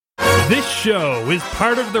This show is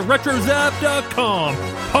part of the RetroZap.com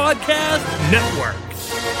podcast network.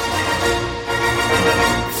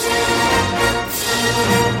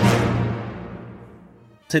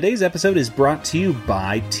 Today's episode is brought to you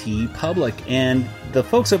by TeePublic, and the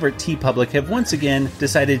folks over at TeePublic have once again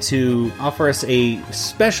decided to offer us a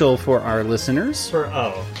special for our listeners.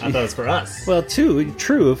 I thought it was for us. Well,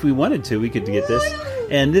 true, if we wanted to, we could get this.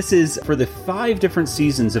 And this is for the 5 different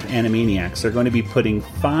seasons of Animaniacs. They're going to be putting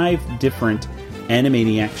 5 different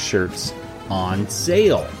Animaniacs shirts on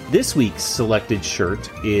sale. This week's selected shirt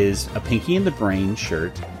is a Pinky and the Brain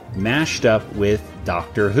shirt mashed up with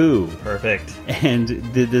Doctor Who. Perfect. And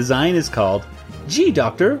the design is called, "Gee,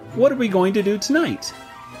 Doctor, what are we going to do tonight?"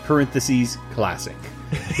 Parentheses, classic.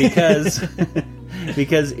 Because,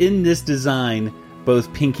 because in this design,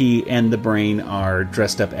 both Pinky and the Brain are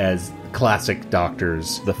dressed up as classic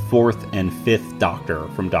doctors, the 4th and 5th Doctor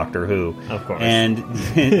from Doctor Who. Of course. And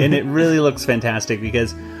it really looks fantastic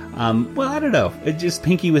because, well, I don't know. It just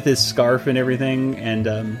Pinky with his scarf and everything,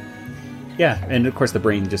 and yeah, and of course the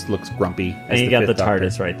Brain just looks grumpy. And you got the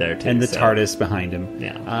TARDIS right there too. And the TARDIS behind him.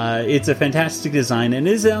 Yeah. It's a fantastic design, and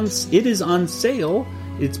it is on sale.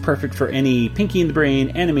 It's perfect for any Pinky and the Brain,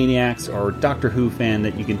 Animaniacs, or Doctor Who fan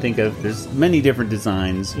that you can think of. There's many different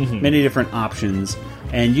designs, many different options,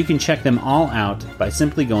 and you can check them all out by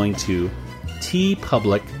simply going to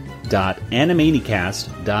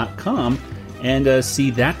teepublic.animanicast.com and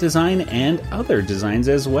see that design and other designs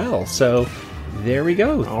as well. So there we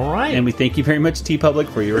go. All right. And we thank you very much, TeePublic,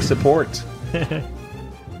 for your support.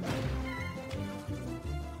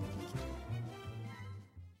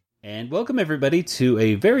 And welcome, everybody, to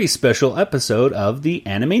a very special episode of the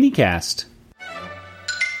Animanicast.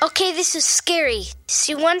 Okay, this is scary.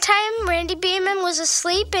 See, one time Randy Beaman was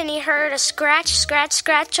asleep and he heard a scratch, scratch,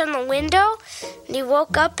 scratch on the window. And he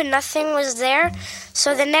woke up and nothing was there.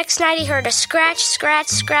 So the next night he heard a scratch, scratch,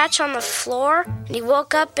 scratch on the floor. And he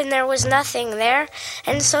woke up and there was nothing there.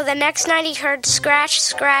 And so the next night he heard scratch,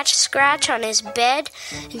 scratch, scratch on his bed.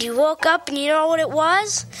 And he woke up and you know what it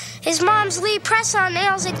was? His mom's Lee press-on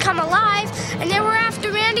nails had come alive and they were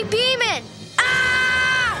after Randy Beaman.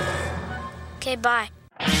 Ah! Okay, bye.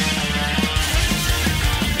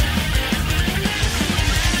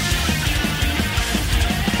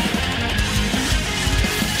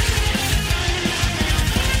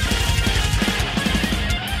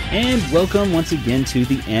 And welcome once again to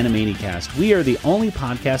the Animanicast. We are the only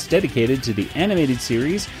podcast dedicated to the animated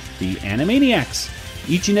series, The Animaniacs.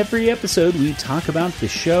 Each and every episode, we talk about the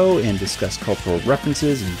show and discuss cultural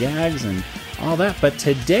references and gags and all that. But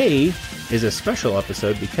today is a special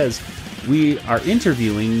episode because we are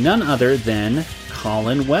interviewing none other than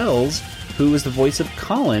Colin Wells, who is the voice of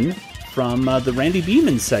Colin from the Randy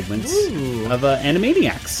Beaman segments of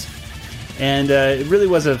Animaniacs. And it really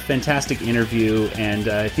was a fantastic interview, and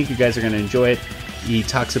I think you guys are going to enjoy it. He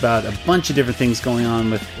talks about a bunch of different things going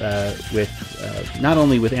on with not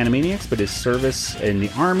only with Animaniacs, but his service in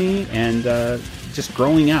the Army, and just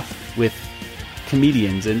growing up with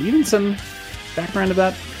comedians, and even some background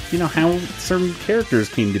about, you know, how certain characters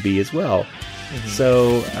came to be as well.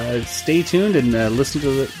 So stay tuned and listen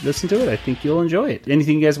to it. I think you'll enjoy it.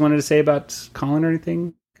 Anything you guys wanted to say about Colin or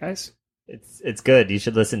anything, guys? It's good. You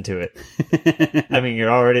should listen to it. I mean, you're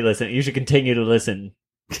already listening. You should continue to listen.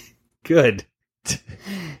 Good.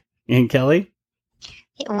 And Kelly?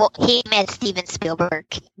 Well, he met Steven Spielberg.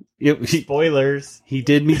 Spoilers. He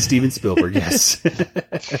did meet Steven Spielberg, yes.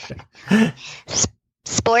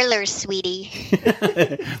 Spoilers, sweetie.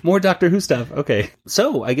 More Doctor Who stuff. Okay.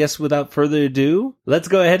 So, I guess without further ado, let's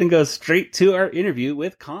go ahead and go straight to our interview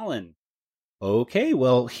with Colin. Okay,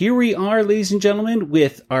 well, here we are, ladies and gentlemen,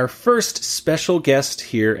 with our first special guest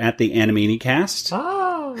here at the Animanicast.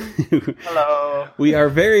 Oh. Hello. We are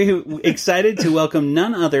very excited to welcome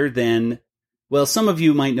none other than, well, some of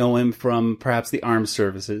you might know him from perhaps the armed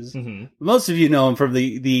services. Most of you know him from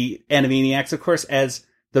the Animaniacs, of course, as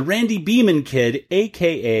the Randy Beaman kid,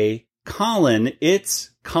 a.k.a. Colin.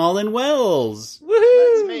 It's Colin Wells.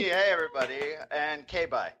 Woohoo! That's me. Hey, everybody. And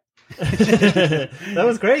K-bye. That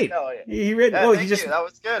was great. No, yeah. He read. Yeah, Oh, thank you just. You. That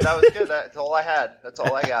was good. That's all I had. That's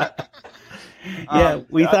all I got. Yeah,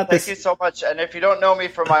 we thought this. Thank you so much. And if you don't know me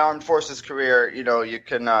from my armed forces career, you know, you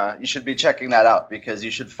can. You should be checking that out because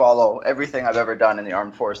you should follow everything I've ever done in the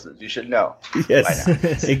armed forces. You should know.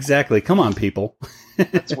 Yes, exactly. Come on, people.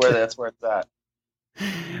 That's where it's at.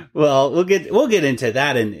 Well, we'll get into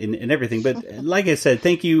that and everything. But like I said,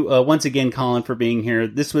 thank you once again, Colin, for being here.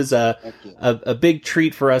 This was a big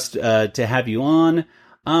treat for us to have you on.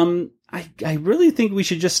 I really think we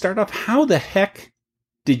should just start off. How the heck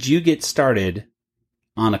did you get started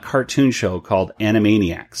on a cartoon show called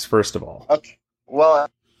Animaniacs, first of all? Okay. Well,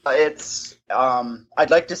 it's I'd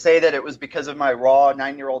like to say that it was because of my raw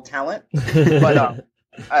 9-year-old talent, but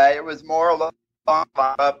it was more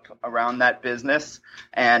up around that business.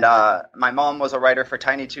 And my mom was a writer for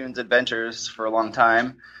Tiny Toons Adventures for a long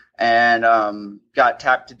time, and got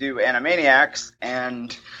tapped to do Animaniacs.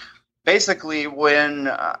 And basically,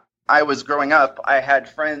 when I was growing up, I had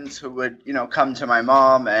friends who would, come to my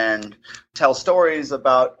mom and tell stories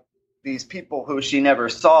about these people who she never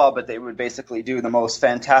saw, but they would basically do the most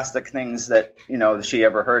fantastic things that, she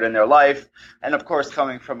ever heard in their life. And of course,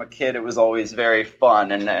 coming from a kid, it was always very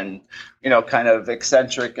fun and kind of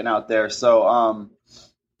eccentric and out there. So,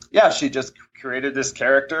 she just created this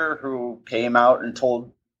character who came out and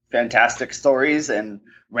told fantastic stories and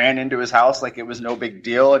ran into his house like it was no big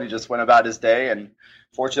deal. And he just went about his day. And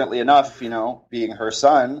fortunately enough, being her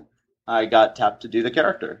son, I got tapped to do the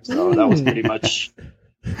character. So that was pretty much...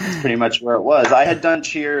 That's pretty much where it was. I had done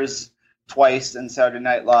Cheers twice and Saturday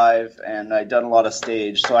Night Live, and I'd done a lot of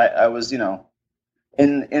stage. So I was, in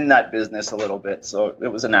that business a little bit. So it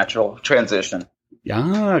was a natural transition.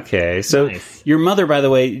 Yeah, okay. So Nice. Your mother, by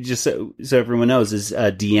the way, just so everyone knows, is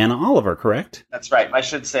Deanna Oliver, correct? That's right. I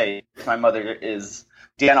should say my mother is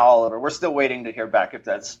Deanna Oliver. We're still waiting to hear back if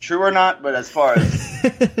that's true or not. But as far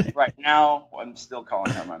as right now, I'm still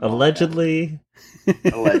calling her my mom. Allegedly.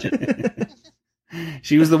 Allegedly.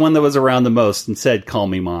 She was the one that was around the most and said, "Call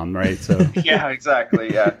me mom," right? So Yeah,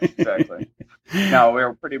 exactly. Yeah, exactly. No, we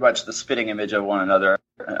were pretty much the spitting image of one another.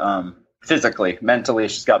 Physically, mentally,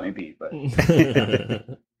 she's got me beat. But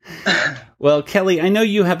Well, Kelly, I know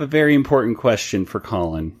you have a very important question for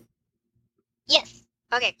Colin. Yes.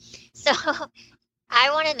 Okay. So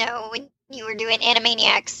I want to know, when you were doing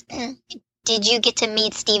Animaniacs, did you get to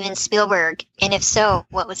meet Steven Spielberg? And if so,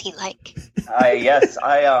 what was he like? Yes,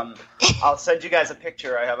 I'll send you guys a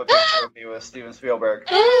picture. I have a picture of me with Steven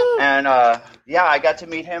Spielberg, and I got to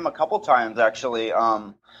meet him a couple times actually.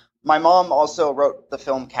 My mom also wrote the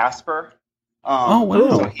film Casper. Oh,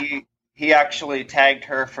 wow. So he actually tagged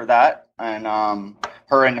her for that, and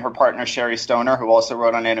her and her partner Sherry Stoner, who also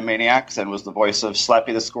wrote on Animaniacs and was the voice of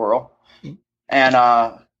Slappy the Squirrel, and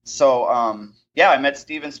I met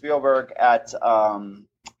Steven Spielberg at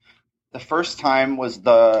the first time was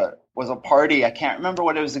a party. I can't remember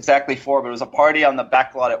what it was exactly for, but it was a party on the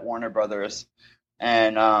back lot at Warner Brothers.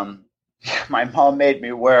 And my mom made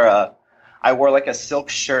me I wore like a silk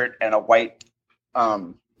shirt and a white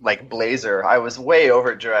like blazer. I was way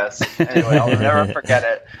overdressed. Anyway, I'll never forget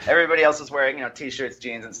it. Everybody else was wearing, t-shirts,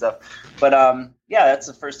 jeans and stuff. But that's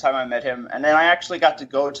the first time I met him. And then I actually got to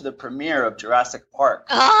go to the premiere of Jurassic Park.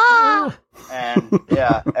 Oh! And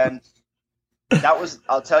and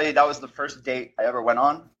I'll tell you, that was the first date I ever went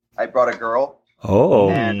on. I brought a girl. Oh.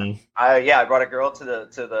 And I brought a girl to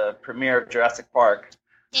the premiere of Jurassic Park.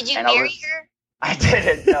 Did you And marry her? I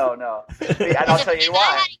didn't. No. And I'll tell you If I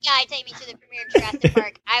why. had a guy take me to the premiere of Jurassic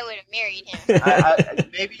Park, I would have married him.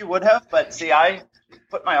 Maybe you would have, but see, I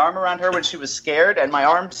put my arm around her when she was scared, and my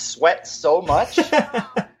arm sweat so much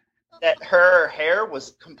that her hair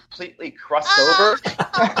was completely crushed over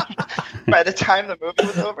by the time the movie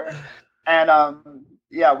was over. And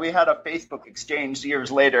we had a Facebook exchange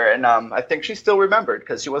years later, and I think she still remembered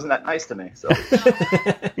because she wasn't that nice to me. So.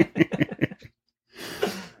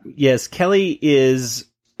 Yes, Kelly is,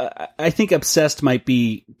 I think obsessed might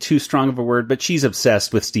be too strong of a word, but she's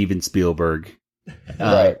obsessed with Steven Spielberg.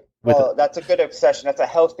 Right. Well, that's a good obsession. That's a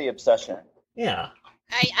healthy obsession. Yeah.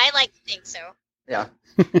 I like to think so. Yeah,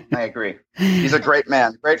 I agree. He's a great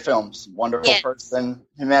man. Great films. Wonderful person.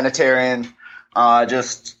 Humanitarian.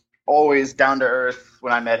 Just always down to earth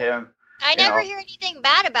when I met him. I never hear anything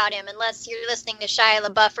bad about him unless you're listening to Shia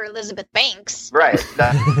LaBeouf or Elizabeth Banks. Right.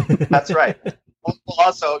 That's right.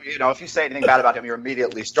 Also, if you say anything bad about him, you're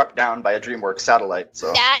immediately struck down by a DreamWorks satellite.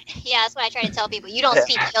 So that's what I try to tell people. You don't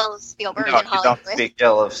speak ill of Spielberg in Hollywood. You don't speak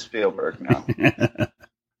ill of Spielberg, no.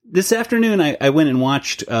 This afternoon, I went and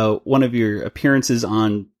watched one of your appearances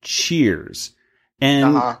on Cheers,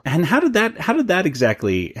 and how did that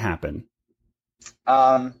exactly happen?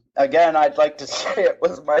 Again, I'd like to say it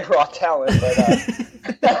was my raw talent,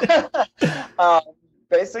 but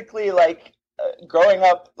basically, growing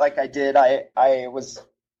up like I did, I was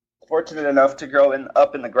fortunate enough to grow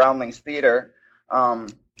up in the Groundlings Theater.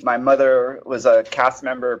 My mother was a cast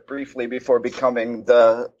member briefly before becoming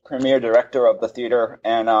the premier director of the theater,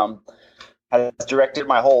 and has directed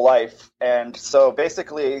my whole life. And so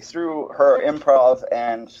basically through her improv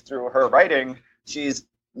and through her writing, she's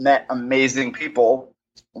met amazing people,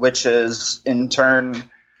 which has in turn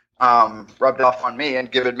rubbed off on me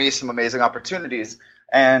and given me some amazing opportunities.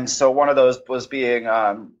 And so one of those was being,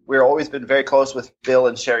 we've always been very close with Bill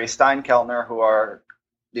and Sherry Steinkeltner, who are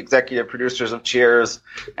the executive producers of Cheers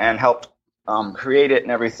and helped create it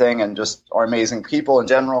and everything, and just are amazing people in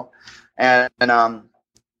general. And I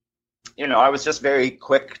was just very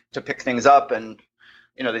quick to pick things up, and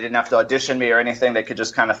they didn't have to audition me or anything. They could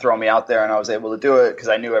just kind of throw me out there, and I was able to do it because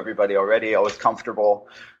I knew everybody already. I was comfortable.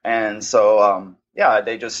 And so,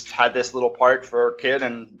 they just had this little part for a kid,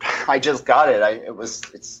 and I just got it.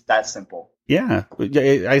 It's that simple. Yeah.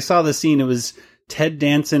 I saw the scene. It was Ted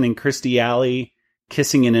Danson and Kirstie Alley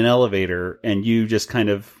kissing in an elevator, and you just kind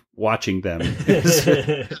of watching them.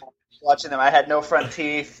 Watching them. I had no front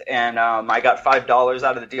teeth, and I got $5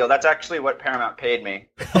 out of the deal. That's actually what Paramount paid me.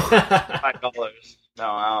 $5.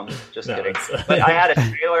 No, just kidding. But I had a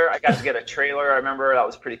trailer. I got to get a trailer. I remember that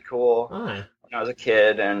was pretty cool when I was a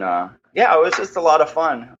kid, and it was just a lot of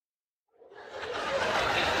fun.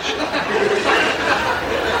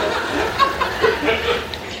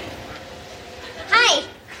 Hi.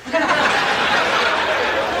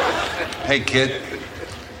 Hey, kid.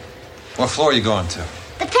 What floor are you going to?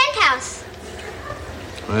 The penthouse.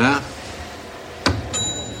 Oh, yeah?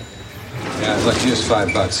 Yeah, look, here's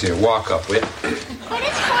 $5 here. Walk up, will you? But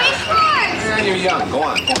it's 40 floors. Yeah, you're young. Go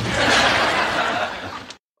on.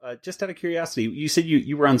 Just out of curiosity, you said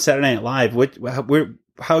you were on Saturday Night Live.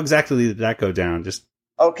 How exactly did that go down?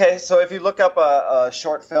 Okay, so if you look up a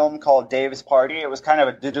short film called Dave's Party, it was kind of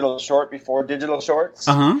a digital short before digital shorts.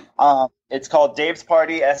 It's called Dave's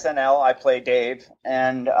Party SNL. I play Dave,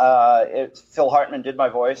 and Phil Hartman did my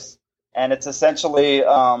voice. And it's essentially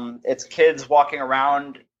it's kids walking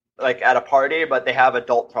around like at a party, but they have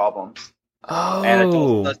adult problems. Oh, and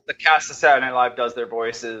the cast of Saturday Night Live does their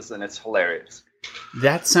voices, and it's hilarious.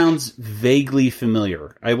 That sounds vaguely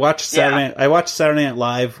familiar. I watched Saturday Night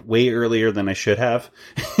Live way earlier than I should have.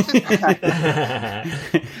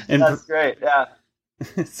 And that's great. Yeah.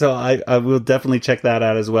 So I will definitely check that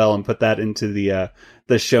out as well and put that into the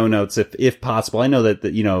show notes if possible. I know that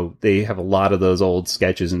they have a lot of those old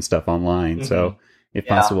sketches and stuff online. Mm-hmm. So if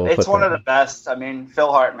possible, it's one of the best. I mean,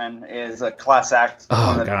 Phil Hartman is a class act.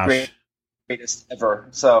 Oh gosh. Greatest ever.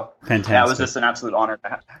 So fantastic. Yeah, it was just an absolute honor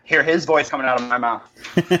to hear his voice coming out of my mouth.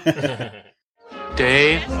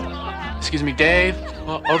 Dave? Excuse me, Dave?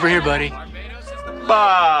 Oh, over here, buddy.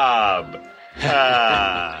 Bob!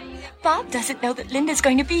 Bob doesn't know that Linda's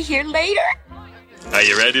going to be here later. Are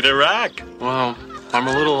you ready to rock? Well, I'm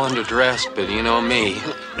a little underdressed, but you know me.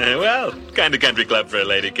 Well, kind of country club for a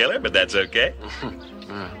lady killer, but that's okay.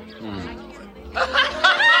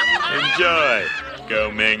 Enjoy. Go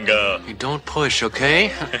Mingo. You don't push,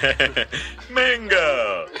 okay?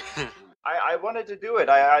 Mingo. I wanted to do it.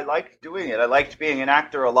 I liked doing it. I liked being an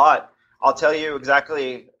actor a lot. I'll tell you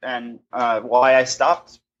exactly and why I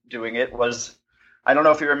stopped doing it was, I don't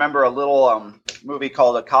know if you remember a little movie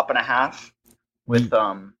called A Cop and a Half with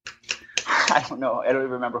I don't know. I don't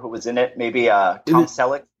even remember who was in it. Maybe Tom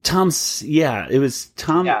Selleck. It was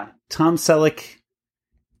Tom. Yeah. Tom Selleck.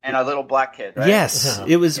 And a little black kid, right? Yes,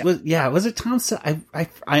 it was. Yeah. Was it Tom Selleck?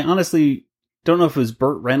 I honestly don't know if it was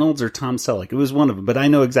Burt Reynolds or Tom Selleck. It was one of them, but I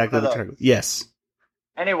know exactly the title. Yes.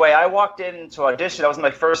 Anyway, I walked into audition. That was my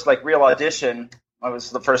first real audition. It was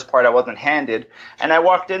the first part I wasn't handed, and I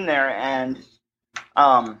walked in there, and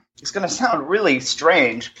it's going to sound really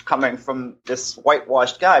strange coming from this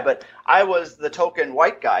whitewashed guy, but I was the token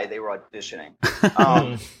white guy they were auditioning.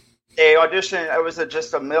 They auditioned. It was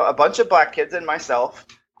just a bunch of black kids and myself.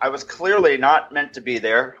 I was clearly not meant to be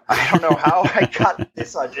there. I don't know how I got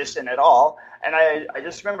this audition at all. And I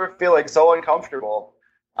just remember feeling so uncomfortable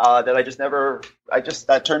that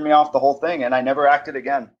that turned me off the whole thing, and I never acted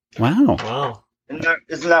again. Wow.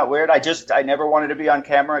 Isn't that weird? I never wanted to be on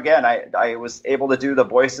camera again. I was able to do the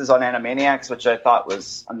voices on Animaniacs, which I thought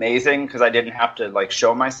was amazing because I didn't have to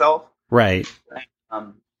show myself. Right.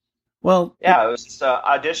 Well, yeah, it was just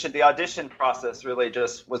audition. The audition process really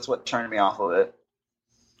just was what turned me off of it.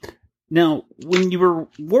 Now, when you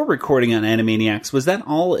were recording on Animaniacs, was that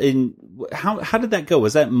all in? How did that go?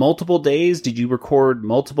 Was that multiple days? Did you record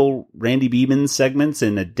multiple Randy Beaman segments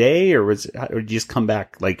in a day, or did you just come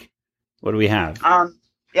back? What do we have?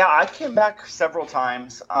 Yeah, I came back several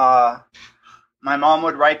times. My mom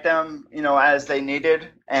would write them, as they needed,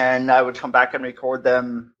 and I would come back and record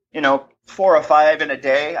them, 4 or 5 in a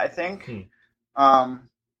day, I think.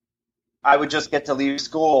 I would just get to leave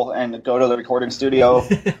school and go to the recording studio,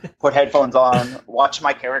 put headphones on, watch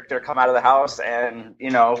my character come out of the house, and,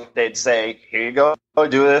 they'd say, here you go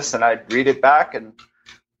do this, and I'd read it back, and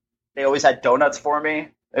they always had donuts for me.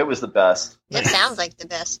 It was the best. It sounds like the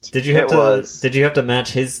best. Did you have to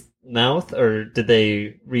match his mouth, or did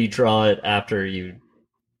they redraw it after you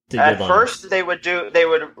At first, they would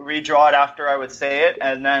redraw it after I would say it,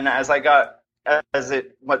 and then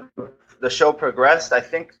the show progressed, I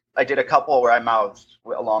think I did a couple where I mouthed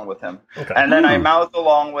along with him, and then I mouthed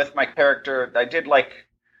along with my character. I did like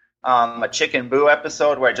a Chicken Boo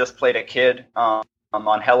episode where I just played a kid on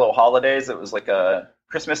Hello Holidays. It was like a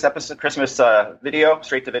Christmas episode, video,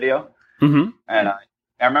 straight to video, and I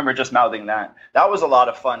remember just mouthing that. That was a lot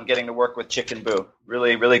of fun getting to work with Chicken Boo.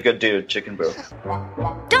 Really, really good dude, Chicken Boo.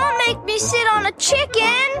 Don't make me sit on a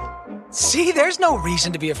chicken! See, there's no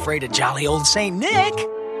reason to be afraid of jolly old Saint Nick.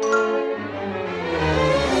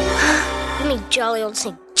 You mean jolly old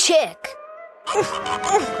Saint Chick?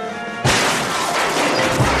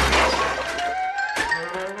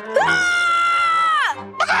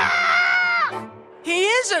 He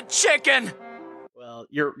is a chicken! Well,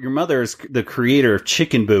 your mother is the creator of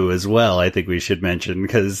Chicken Boo as well, I think we should mention,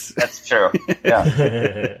 because... That's true,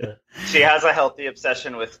 yeah. She has a healthy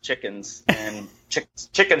obsession with chickens, and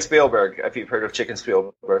Chicken Spielberg, if you've heard of Chicken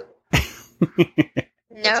Spielberg.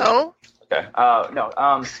 No. Okay, no,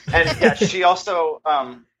 and yeah, she also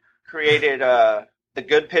created the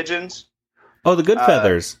Good Pigeons. Oh, the Good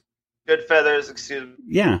Feathers. Good Feathers, excuse me.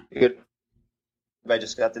 Yeah. Good. I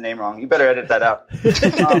just got the name wrong. You better edit that out.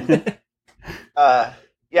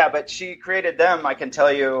 Yeah, but she created them. I can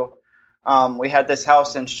tell you, we had this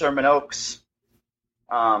house in Sherman Oaks.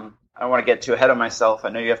 I don't want to get too ahead of myself. I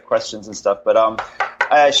know you have questions and stuff, but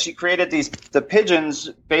she created the pigeons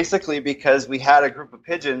basically because we had a group of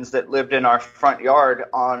pigeons that lived in our front yard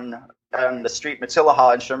on the street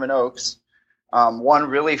Matilaha in Sherman Oaks. One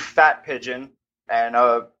really fat pigeon and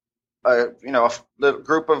a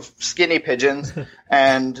group of skinny pigeons,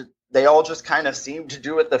 and they all just kind of seemed to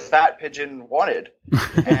do what the fat pigeon wanted.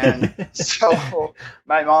 And so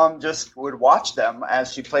my mom just would watch them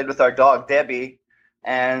as she played with our dog, Debbie,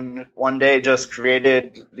 and one day just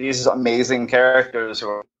created these amazing characters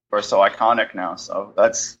who are so iconic now. So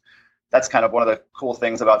that's kind of one of the cool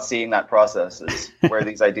things about seeing that process is where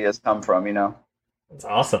these ideas come from, That's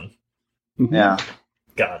awesome. Yeah.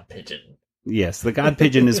 God Pigeon. Yes, the God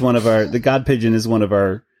Pigeon is one of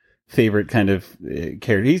our favorite kind of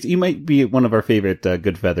characters. He might be one of our favorite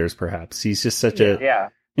Good Feathers, perhaps. He's just such a... Yeah.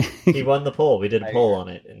 He won the poll. We did a poll on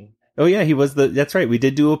it. And... Oh, yeah, he was that's right. We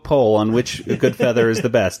did do a poll on which Good Feather is the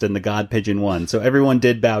best, and the God Pigeon won. So everyone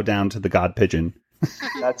did bow down to the God Pigeon.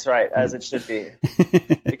 That's right, as it should be.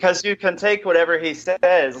 Because you can take whatever he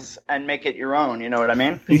says and make it your own, you know what I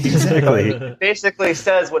mean? Exactly. It basically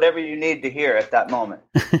says whatever you need to hear at that moment.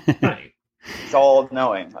 Right. It's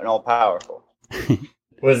all-knowing and all-powerful.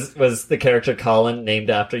 Was the character Colin named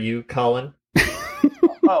after you, Colin?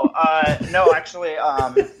 No, actually,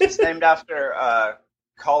 it's named after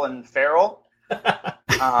Colin Farrell.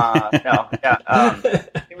 No, yeah.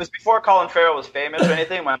 It was before Colin Farrell was famous or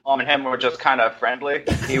anything. My mom and him were just kind of friendly.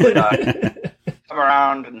 He would come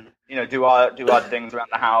around and do odd things around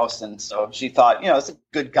the house, and so she thought, it's a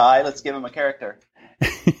good guy. Let's give him a character.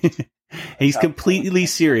 He's completely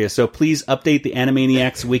serious, so please update the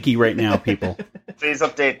Animaniacs wiki right now, people. Please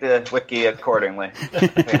update the wiki accordingly.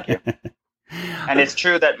 Thank you. And it's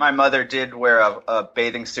true that my mother did wear a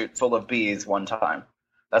bathing suit full of bees one time.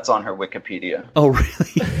 That's on her Wikipedia. Oh,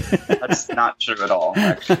 really? That's not true at all,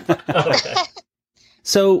 actually. Okay.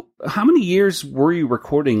 So, how many years were you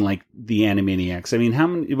recording, like, the Animaniacs? I mean, how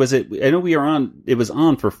many was it? I know it was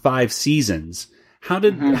on for 5 seasons. How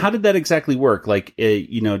did that exactly work? Like,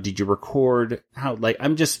 did you record how, like,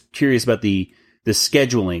 I'm just curious about the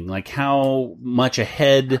scheduling, like how much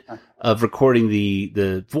ahead of recording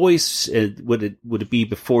the voice would it be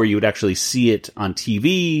before you would actually see it on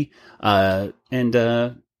TV?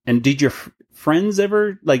 And did your friends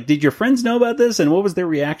did your friends know about this? And what was their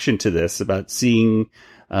reaction to this about seeing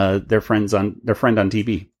their friend on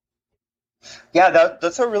TV? Yeah,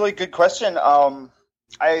 that's a really good question.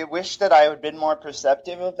 I wish that I had been more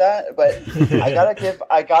perceptive of that, but I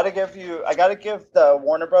gotta give the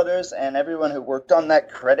Warner Brothers and everyone who worked on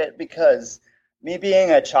that credit, because me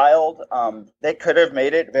being a child, they could have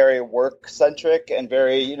made it very work centric and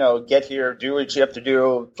very, get here, do what you have to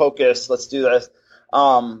do, focus, let's do this.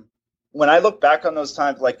 When I look back on those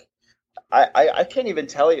times, like I can't even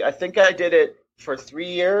tell you. I think I did it for 3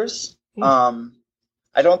 years.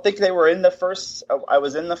 I don't think they were in the first. I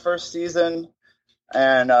was in the first season.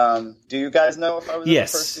 And do you guys know if I was in the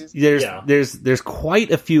first season? There's quite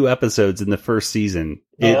a few episodes in the first season.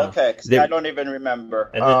 Okay, 'cause I don't even remember.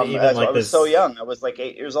 And then I was so young. I was like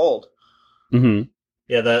 8 years old. Mm-hmm.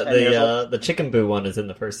 Yeah, the Chicken Boo one is in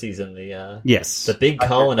the first season. The big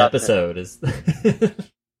Colin episode is.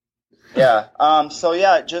 Yeah. So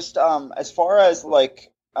yeah, just as far as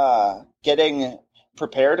like getting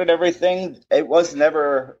prepared and everything, it was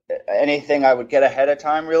never anything I would get ahead of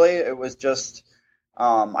time, really. It was just,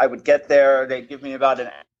 I would get there, they'd give me about an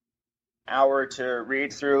hour to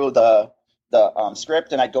read through the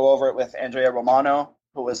script, and I'd go over it with Andrea Romano,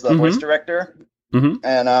 who was the voice director,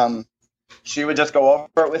 and she would just go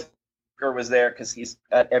over it with Ruger was there because he's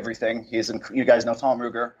at everything. You guys know Tom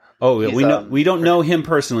Ruger. Oh, we don't know him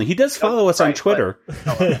personally. He does follow us on Twitter.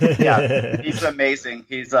 Yeah, he's amazing.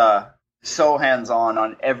 He's so hands-on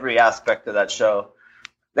on every aspect of that show.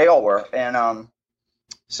 They all were. And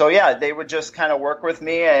so, yeah, they would just kind of work with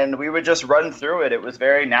me, and we would just run through it. It was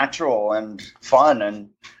very natural and fun, and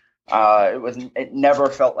it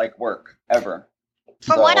never felt like work, ever.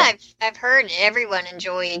 From what I've heard, everyone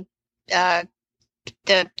enjoyed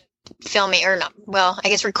the filming, or not, well, I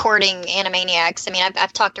guess recording Animaniacs. I mean,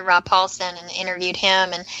 I've talked to Rob Paulson and interviewed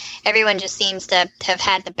him, and everyone just seems to have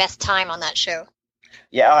had the best time on that show.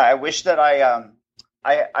 Yeah, I wish that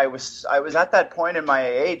I was at that point in my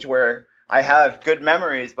age where I have good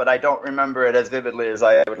memories, but I don't remember it as vividly as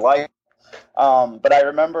I would like. But I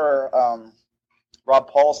remember Rob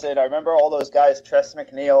Paulson. I remember all those guys, Tress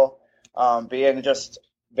McNeil, being just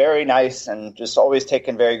very nice and just always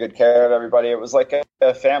taking very good care of everybody. It was like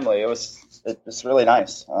a family. It was really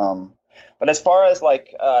nice. But as far as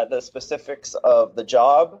like the specifics of the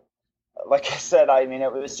job, like I said, I mean,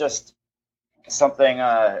 it was just something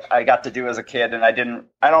I got to do as a kid, and I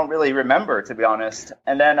don't really remember, to be honest.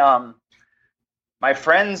 And then my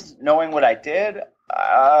friends, knowing what I did,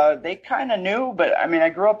 they kind of knew, but I mean, I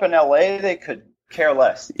grew up in LA. They could care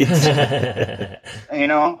less. You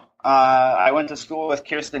know, I went to school with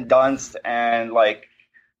Kirsten Dunst, and like,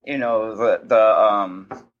 you know, the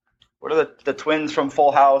what are the twins from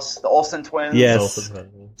Full House, the Olsen twins? Yes.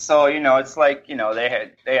 So, you know, it's like, you know, they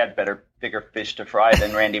had bigger fish to fry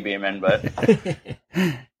than Randy Beaman, but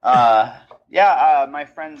my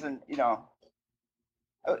friends, and you know,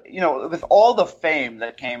 with all the fame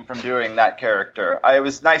that came from doing that character, it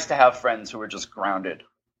was nice to have friends who were just grounded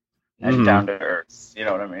and down to earth. You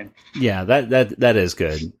know what I mean? Yeah, that is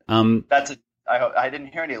good. I didn't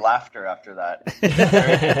hear any laughter after that.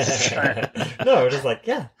 No, we're just like,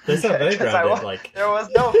 yeah, they sound very grounded. Like, there was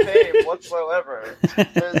no fame whatsoever.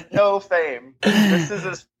 There's no fame.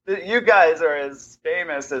 You guys are as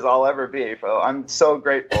famous as I'll ever be. So I'm so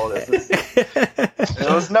grateful.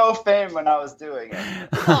 There was no fame when I was doing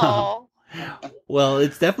it. Aww. Well,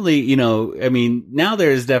 it's definitely, you know, I mean, now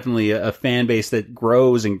there's definitely a fan base that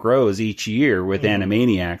grows and grows each year with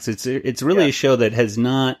Animaniacs. It's really a show that has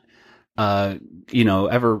not,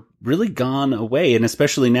 ever really gone away. And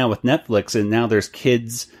especially now with Netflix, and now there's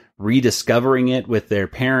kids rediscovering it with their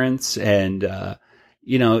parents. And,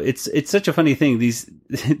 it's such a funny thing.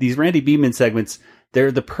 These Randy Beaman segments,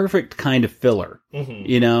 they're the perfect kind of filler,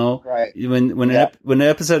 you know, right. When an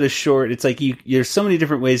episode is short, it's like there's so many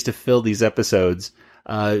different ways to fill these episodes,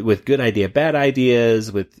 with good idea, bad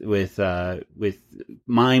ideas, with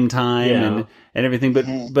mime time and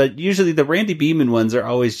everything. But usually the Randy Beaman ones are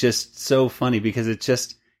always just so funny because it's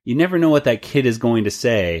just, you never know what that kid is going to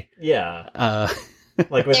say. Yeah.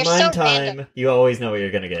 Like with mime time, you always know what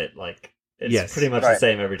you're going to get. Like, it's pretty much the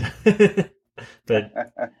same every time.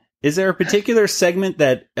 But is there a particular segment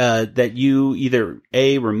that you either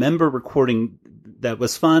remember recording that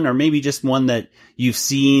was fun, or maybe just one that you've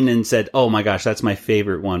seen and said, "Oh my gosh, that's my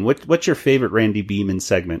favorite one"? What's your favorite Randy Beaman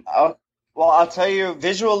segment? Well, I'll tell you,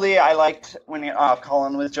 visually, I liked when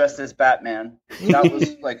Colin was dressed as Batman. That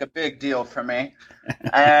was like a big deal for me.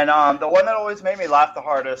 And the one that always made me laugh the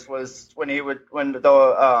hardest was when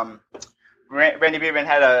Randy Beaman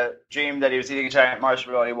had a dream that he was eating a giant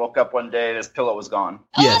marshmallow, and he woke up one day and his pillow was gone.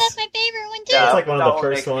 Oh, that's my favorite one, too. Yeah, it's like one of the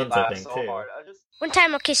first ones, I think, too.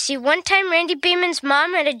 One time Randy Beaman's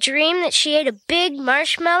mom had a dream that she ate a big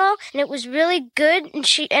marshmallow, and it was really good,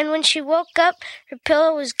 and when she woke up, her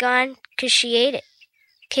pillow was gone because she ate it.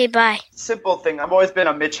 Okay, bye. Simple thing. I've always been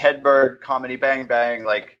a Mitch Hedberg comedy Bang Bang,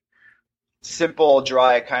 like simple,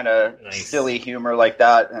 dry, kind of silly humor like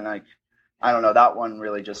that, and I don't know, that one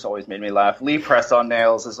really just always made me laugh. Lee Press on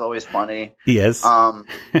Nails is always funny. Yes.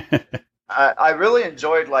 I really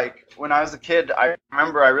enjoyed, like, when I was a kid, I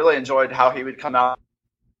remember I really enjoyed how he would come out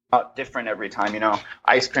different every time, you know,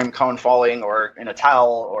 ice cream cone falling or in a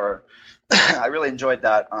towel, or I really enjoyed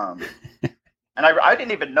that. And I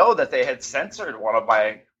didn't even know that they had censored one of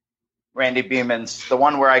my Randy Beaman's, the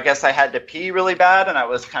one where I guess I had to pee really bad, and I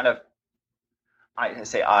was kind of,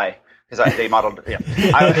 because they modeled it.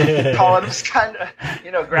 Yeah, Colin was kind of,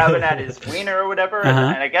 grabbing at his wiener or whatever,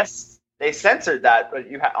 and I guess they censored that. But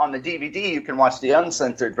on the DVD, you can watch the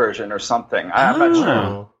uncensored version or something. I'm not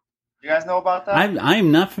sure. You guys know about that?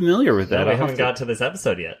 I'm not familiar with that. No, we haven't got to this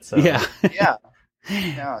episode yet. So. Yeah.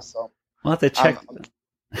 Yeah. So we'll have to check. I'm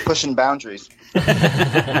pushing boundaries. Do we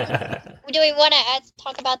want to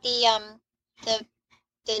talk about the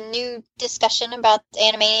new discussion about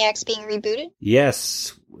Animaniacs being rebooted?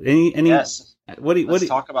 Yes. Any? Yes. Let's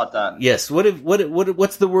talk about that. Yes.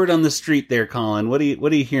 What's the word on the street there, Colin? What are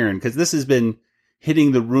you hearing? Because this has been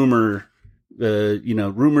hitting the rumors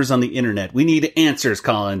on the internet. We need answers,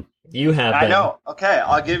 Colin. You have. I know. Okay,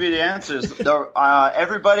 I'll give you the answers.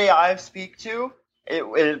 Everybody I speak to,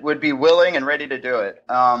 it would be willing and ready to do it.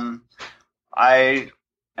 I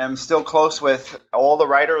am still close with all the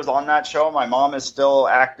writers on that show. My mom is still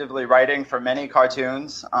actively writing for many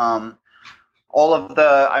cartoons. I'm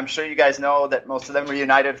sure you guys know that most of them were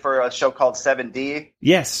united for a show called 7D.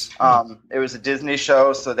 Yes. It was a Disney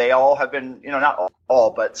show, so they all have been, not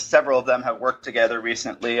all, but several of them have worked together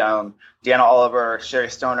recently. Deanna Oliver,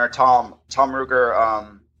 Sherry Stoner, Tom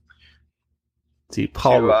Ruger.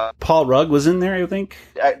 Paul Rudd was in there, I think.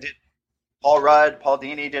 Paul Rudd, Paul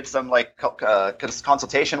Dini did some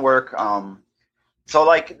consultation work.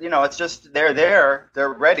 It's just they're there,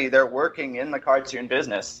 they're ready, they're working in the cartoon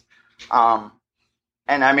business. And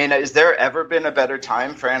I mean, has there ever been a better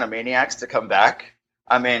time for Animaniacs to come back?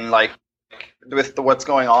 I mean, with what's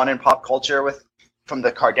going on in pop culture from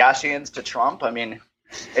the Kardashians to Trump, I mean,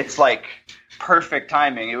 it's perfect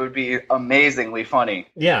timing. It would be amazingly funny.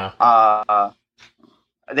 Yeah.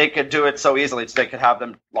 They could do it so easily. They could have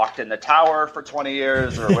them locked in the tower for 20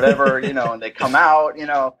 years or whatever, and they come out,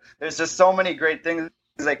 there's just so many great things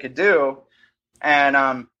they could do.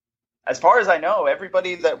 And as far as I know,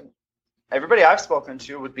 everybody I've spoken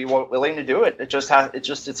to would be willing to do it.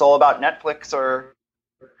 It's all about Netflix or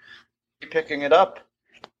picking it up.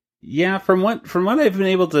 Yeah, from what I've been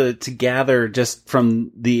able to gather just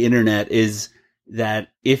from the internet is that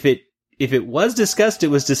if it was discussed, it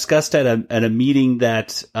was discussed at a meeting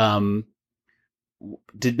that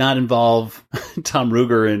did not involve Tom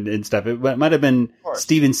Ruger and stuff. It might have been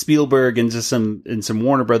Steven Spielberg and just some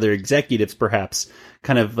Warner Brother executives, perhaps,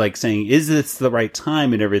 kind of saying, "Is this the right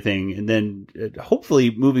time?" and everything, and then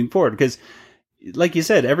hopefully moving forward. Because, like you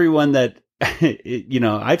said, everyone that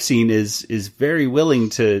I've seen is very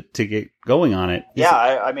willing to get going on it. Yeah,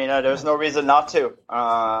 I mean, there's no reason not to.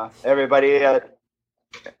 Everybody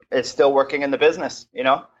is still working in the business,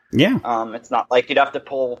 Yeah. It's not like you'd have to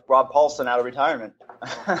pull Rob Paulson out of retirement.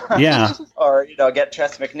 Yeah. Or, get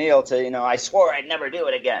Tress MacNeille to, I swore I'd never do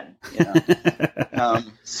it again.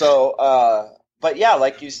 But yeah,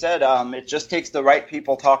 like you said, it just takes the right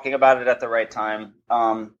people talking about it at the right time.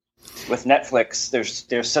 With Netflix,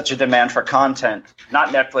 there's such a demand for content. Not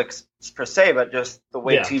Netflix per se, but just the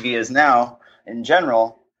way TV is now in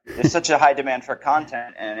general. There's such a high demand for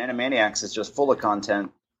content, and Animaniacs is just full of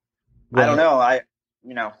content. Right. I don't know.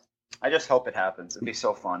 I just hope it happens. It'd be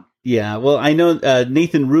so fun. Yeah, well, I know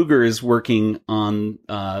Nathan Ruger is working on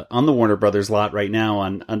the Warner Brothers lot right now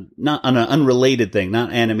on an unrelated thing,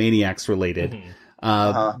 not Animaniacs related.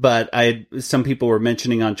 Mm-hmm. But some people were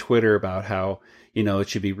mentioning on Twitter about how it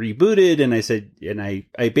should be rebooted, and I said, and I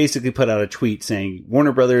basically put out a tweet saying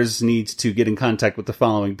Warner Brothers needs to get in contact with the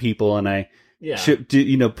following people, and I should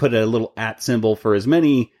put a little @ symbol for as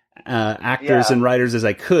many actors and writers as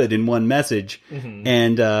I could in one message. Mm-hmm.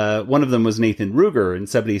 And one of them was Nathan Ruger, and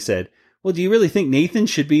somebody said, well, do you really think Nathan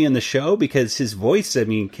should be in the show? Because his voice,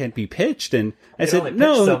 can't be pitched. And I said,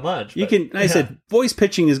 no, so much, you can. I said, voice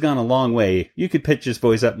pitching has gone a long way. You could pitch his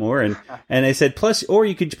voice up more. And I said, plus, or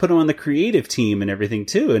you could put him on the creative team and everything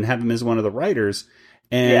too, and have him as one of the writers.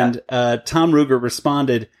 And Tom Ruger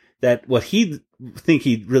responded that what he'd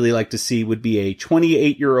really like to see would be a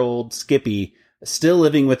 28-year-old Skippy still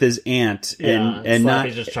living with his aunt, and not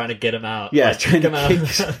just trying to get him out. Yeah, trying to him out.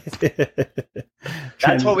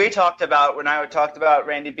 That's what we talked about when I talked about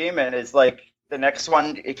Randy Beaman. Is the next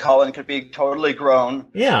one, Colin could be totally grown.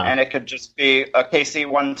 Yeah, and it could just be a Casey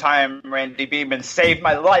one time. Randy Beaman saved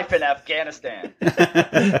my life in Afghanistan.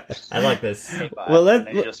 I like this. Well, and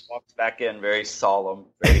he just walks back in very solemn,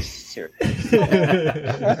 very serious.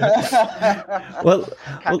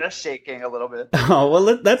 Kind of shaking a little bit. Oh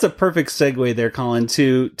well, that's a perfect segue there, Colin.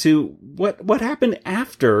 To what happened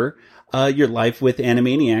after your life with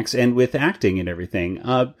Animaniacs and with acting and everything.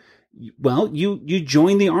 Well, you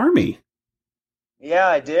joined the Army. Yeah,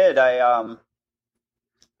 I did. I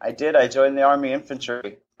joined the Army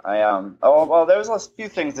Infantry. There was a few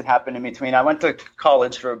things that happened in between. I went to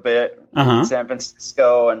college for a bit in San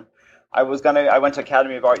Francisco, and I went to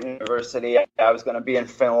Academy of Art University. I was going to be in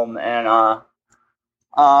film, and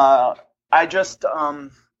I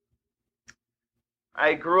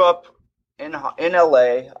grew up in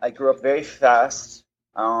LA. I grew up very fast.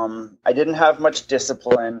 I didn't have much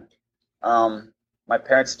discipline. My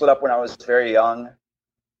parents split up when I was very young.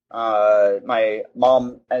 My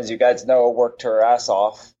mom, as you guys know, worked her ass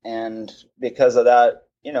off, and because of that,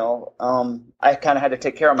 I kind of had to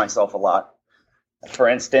take care of myself a lot. For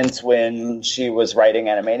instance, when she was writing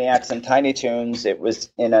Animaniacs and Tiny Toons, it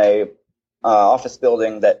was in a office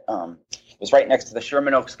building that was right next to the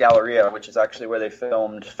Sherman Oaks Galleria, which is actually where they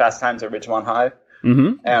filmed Fast Times at Ridgemont High.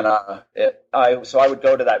 Mm-hmm. And so I would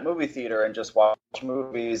go to that movie theater and just watch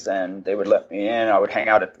movies, and they would let me in. I would hang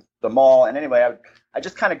out at the mall, and anyway, I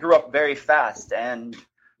just kind of grew up very fast, and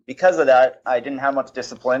because of that, I didn't have much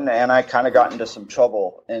discipline, and I kind of got into some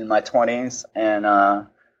trouble in my 20s, and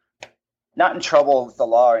not in trouble with the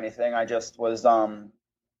law or anything. I just was, I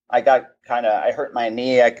hurt my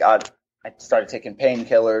knee. I started taking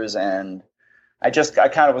painkillers, and I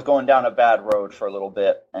kind of was going down a bad road for a little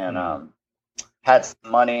bit, and had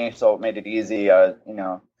some money, so it made it easy. I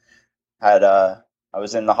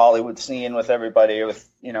was in the Hollywood scene with everybody,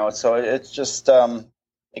 so it's just,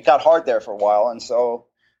 it got hard there for a while. And so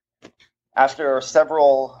after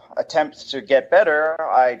several attempts to get better,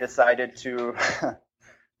 I decided to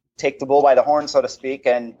take the bull by the horn, so to speak,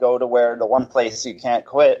 and go to where the one place you can't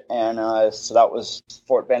quit. And so that was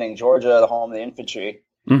Fort Benning, Georgia, the home of the infantry.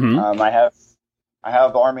 Mm-hmm. I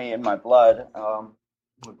have Army in my blood.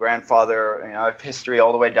 My grandfather, I have history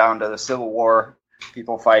all the way down to the Civil War,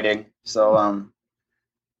 people fighting. So,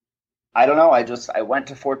 I don't know. I went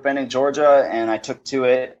to Fort Benning, Georgia, and I took to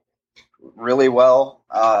it really well.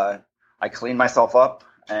 I cleaned myself up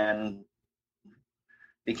and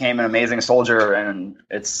became an amazing soldier, and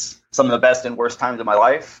it's some of the best and worst times of my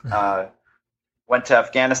life. Went to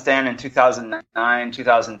Afghanistan in 2009,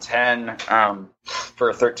 2010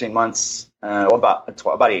 for 13 months, about a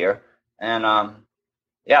year, and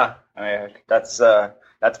that's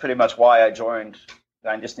pretty much why I joined.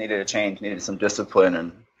 I just needed a change, needed some discipline,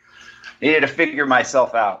 and needed to figure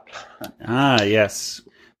myself out. Ah, yes.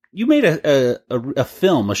 You made a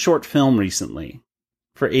short film recently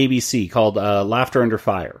for ABC called Laughter Under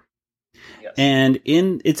Fire. Yes. And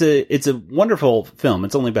it's a wonderful film.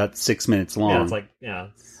 It's only about 6 minutes long.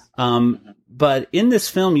 But in this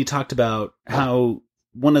film, you talked about how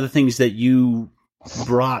one of the things that you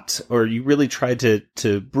brought, or you really tried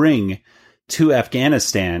to bring to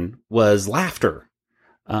Afghanistan, was laughter.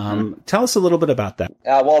 Tell us a little bit about that.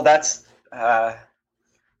 Well, that's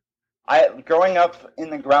growing up in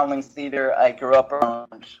the Groundlings Theater. I grew up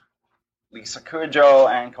around Lisa Kudrow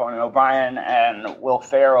and Conan O'Brien and Will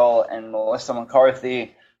Ferrell and Melissa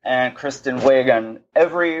McCarthy and Kristen Wiig and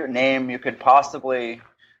every name you could possibly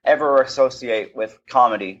ever associate with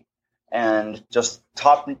comedy, and just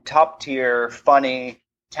top tier, funny,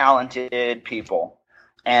 talented people.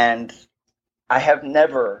 And I have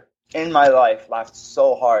never in my life laughed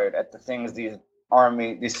so hard at the things these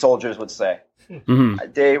soldiers would say.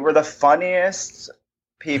 Mm-hmm. They were the funniest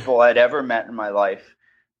people I'd ever met in my life.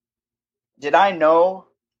 Did I know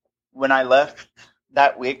when I left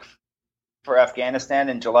that week for Afghanistan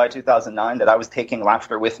in July 2009 that I was taking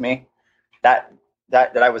laughter with me? That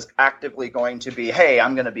I was actively going to be, hey,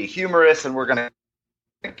 I'm going to be humorous and we're going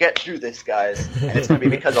to get through this, guys, and it's going to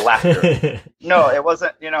be because of laughter. No, it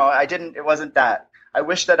wasn't. It wasn't that. I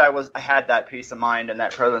wish that I had that peace of mind and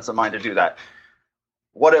that presence of mind to do that.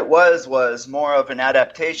 What it was more of an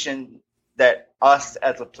adaptation that us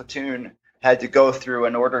as a platoon had to go through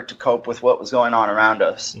in order to cope with what was going on around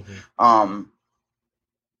us. Mm-hmm.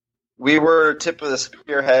 We were tip of the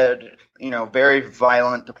spearhead, very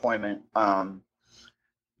violent deployment.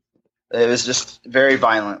 It was just very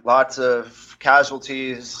violent. Lots of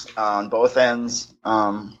casualties on both ends.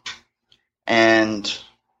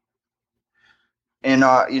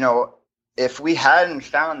 If we hadn't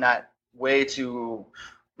found that way to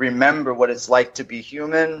remember what it's like to be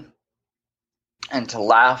human and to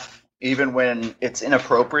laugh even when it's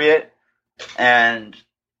inappropriate and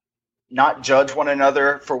not judge one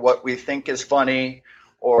another for what we think is funny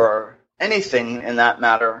or anything in that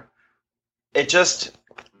matter, the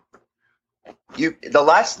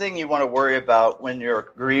last thing you want to worry about when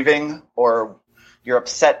you're grieving or you're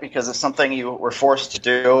upset because of something you were forced to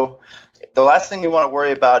do, the last thing you want to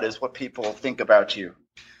worry about is what people think about you.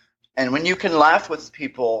 And when you can laugh with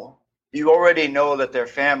people, you already know that they're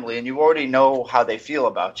family and you already know how they feel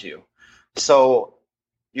about you. So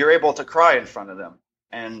you're able to cry in front of them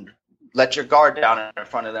and let your guard down in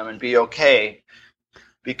front of them and be okay,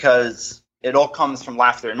 because it all comes from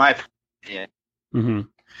laughter, in my opinion. Mm-hmm.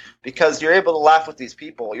 Because you're able to laugh with these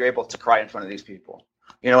people, you're able to cry in front of these people.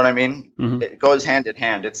 You know what I mean? Mm-hmm. It goes hand in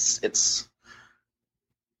hand.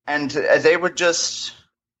 and they would just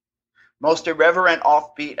most irreverent,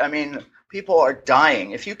 offbeat. I mean, people are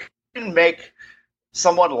dying. If you can make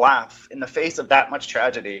someone laugh in the face of that much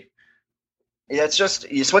tragedy,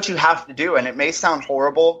 it's what you have to do. And it may sound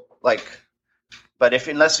horrible, but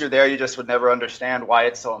unless you're there, you just would never understand why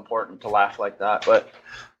it's so important to laugh like that. But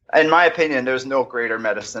in my opinion, there's no greater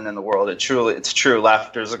medicine in the world. It's true.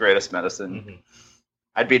 Laughter is the greatest medicine. Mm-hmm.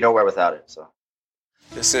 I'd be nowhere without it. So,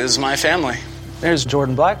 this is my family. There's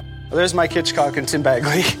Jordan Black. There's Mike Hitchcock and Tim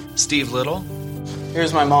Bagley. Steve Little.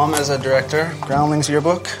 Here's my mom as a director. Groundlings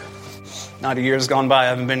yearbook. Not a year's gone by. I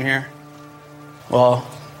haven't been here. Well,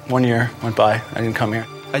 1 year went by. I didn't come here.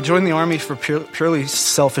 I joined the Army for purely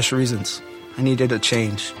selfish reasons. I needed a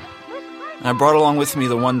change. I brought along with me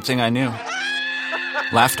the one thing I knew.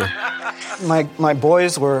 Laughter. My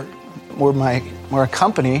boys were a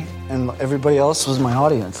company, and everybody else was my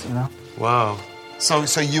audience, you know? Wow. So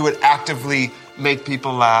you would actively make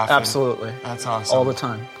people laugh? Absolutely. That's awesome. All the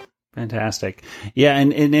time. Fantastic. Yeah,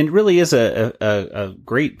 and it really is a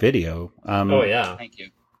great video. Oh, yeah. Thank you.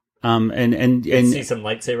 And see some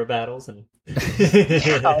lightsaber battles and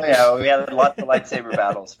oh yeah, we had lots of lightsaber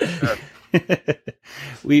battles for sure.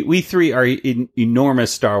 we three are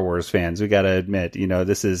enormous Star Wars fans. We got to admit,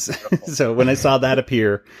 this is so. When I saw that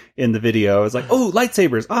appear in the video, I was like, "Oh,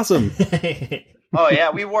 lightsabers, awesome!" Oh yeah,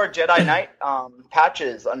 we wore Jedi Knight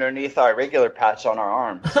patches underneath our regular patch on our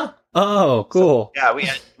arms. Oh, cool. So,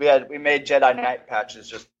 yeah, we made Jedi Knight patches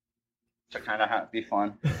just to kind of be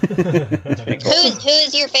fun. Cool.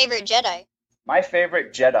 Who's your favorite Jedi? My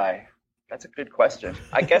favorite Jedi. That's a good question.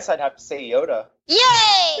 I guess I'd have to say Yoda. Yay!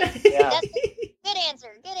 Yeah. That's a good answer.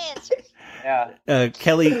 Good answer. Yeah.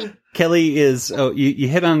 Kelly is. Oh, you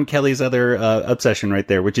hit on Kelly's other obsession right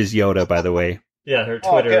there, which is Yoda, by the way. Yeah, her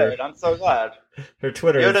Twitter. Oh, good. I'm so glad. Her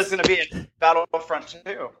Twitter. Yoda's going to be in Battlefront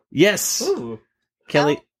 2. Yes. Ooh.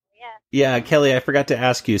 Kelly. Oh, yeah, Kelly, I forgot to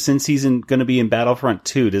ask you, since he's going to be in Battlefront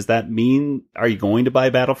 2, does that mean, are you going to buy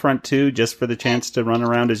Battlefront 2 just for the chance to run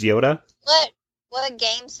around as Yoda? What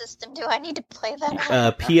game system do I need to play that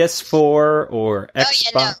on? PS4 or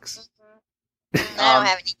Xbox? I don't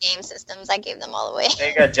have any game systems. I gave them all away.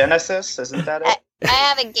 Sega Genesis, isn't that it? I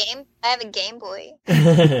have a Game Boy.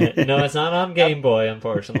 No, it's not on Game Boy,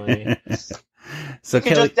 unfortunately. So you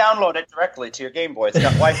can just download it directly to your Game Boy. It's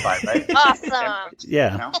got Wi-Fi, right? Awesome.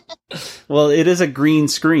 Yeah. Well, it is a green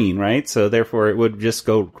screen, right? So therefore, it would just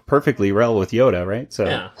go perfectly well with Yoda, right? So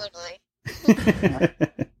yeah, totally.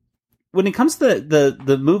 When it comes to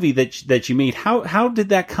the movie that you made, how did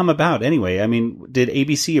that come about anyway? I mean, did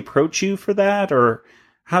ABC approach you for that, or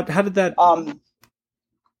how did that? Oh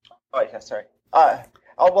yeah, sorry.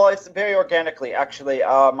 Well, it's very organically, actually.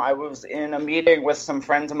 I was in a meeting with some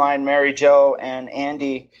friends of mine, Mary Jo and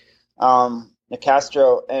Andy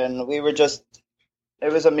Nicastro, and we were just,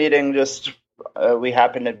 it was a meeting just, we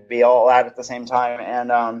happened to be all at the same time,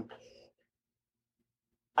 and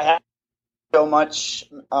I had so much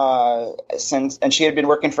since, and she had been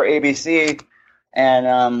working for ABC,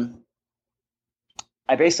 and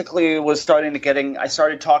I basically was I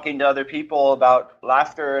started talking to other people about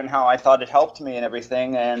laughter and how I thought it helped me and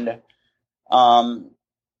everything. And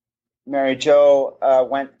Mary Jo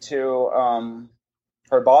went to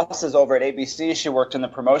her bosses over at ABC. She worked in the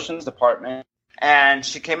promotions department. And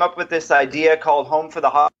she came up with this idea called Home for the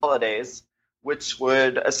Holidays, which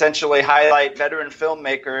would essentially highlight veteran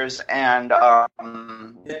filmmakers and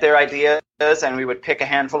get their ideas, and we would pick a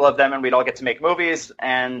handful of them, and we'd all get to make movies,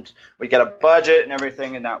 and we'd get a budget and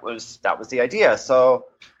everything, and that was the idea. So,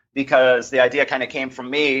 because the idea kind of came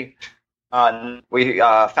from me, we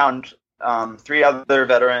found 3 other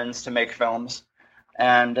veterans to make films,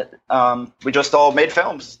 and we just all made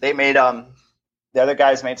films. They made the other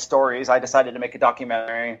guys made stories. I decided to make a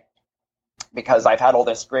documentary, because I've had all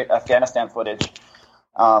this great Afghanistan footage.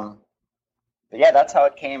 But yeah, that's how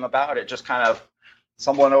it came about. It just kind of,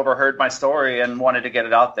 someone overheard my story and wanted to get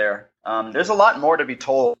it out there. There's a lot more to be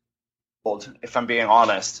told, if I'm being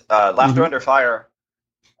honest. Laughter Under Fire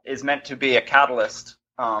is meant to be a catalyst.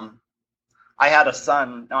 I had a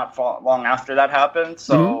son not long after that happened,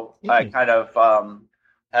 so I kind of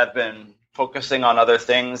have been focusing on other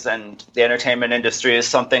things, and the entertainment industry is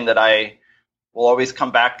something that I will always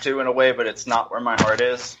come back to in a way, but it's not where my heart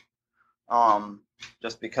is.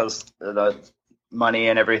 Just because of the money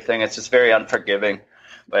and everything, it's just very unforgiving.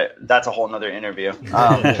 But that's a whole nother interview.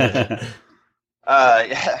 Yeah,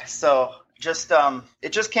 so just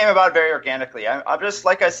it just came about very organically. I'm just,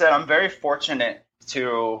 like I said, I'm very fortunate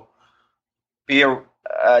to be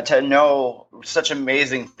to know such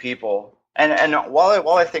amazing people. And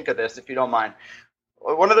while I think of this, if you don't mind,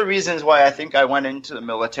 one of the reasons why I think I went into the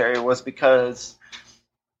military was because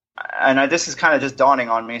and this is kind of just dawning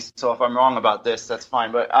on me, so if I'm wrong about this, that's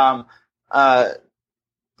fine. But I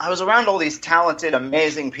was around all these talented,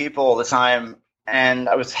 amazing people all the time, and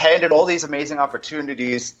I was handed all these amazing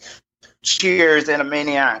opportunities. Cheers,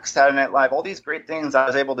 Animaniacs, Saturday Night Live, all these great things I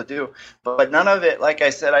was able to do. But none of it, like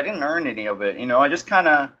I said, I didn't earn any of it. I just kind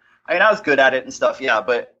of, I was good at it and stuff, yeah,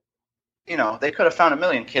 but, they could have found a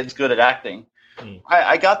million kids good at acting.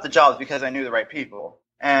 I got the jobs because I knew the right people.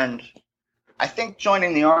 And I think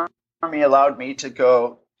joining the Army allowed me to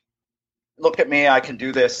go, look at me, I can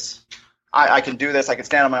do this. I can do this. I can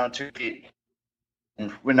stand on my own 2 feet.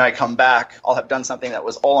 And when I come back, I'll have done something that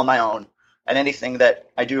was all on my own. And anything that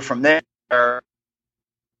I do from there, I'm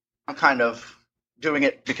kind of doing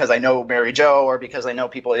it because I know Mary Jo or because I know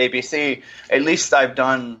people at ABC. At least I've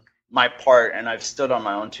done my part and I've stood on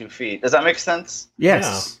my own 2 feet. Does that make sense?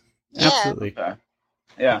 Yes, yeah. Absolutely. Okay.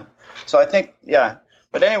 Yeah. So I think, yeah.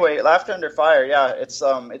 But anyway, Laughter Under Fire, yeah, it's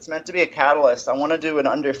meant to be a catalyst. I want to do an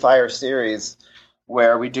Under Fire series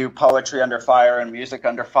where we do poetry under fire and music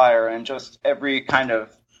under fire and just every kind of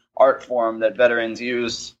art form that veterans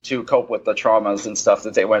use to cope with the traumas and stuff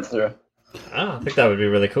that they went through. Oh, I think that would be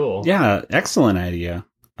really cool. Yeah, excellent idea.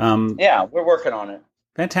 Yeah, we're working on it.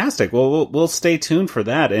 Fantastic. Well, we'll stay tuned for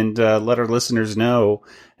that and let our listeners know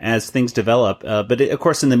as things develop. But of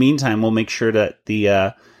course, in the meantime, we'll make sure that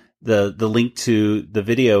the link to the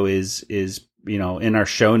video is in our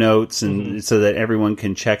show notes, and so that everyone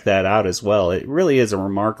can check that out as well. It really is a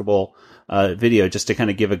remarkable video, just to kind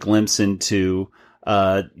of give a glimpse into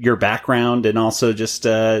your background and also just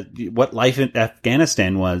what life in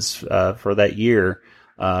Afghanistan was for that year,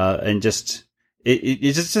 and just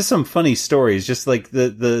it's just some funny stories. Just like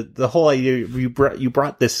the whole idea you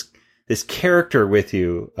brought this character with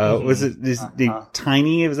you. Was it the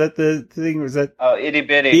Tiny? Was that the thing? Was that Itty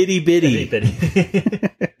Bitty? Itty Bitty.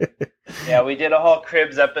 Yeah, we did a whole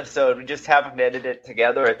Cribs episode. We just haven't edited it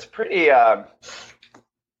together. It's pretty.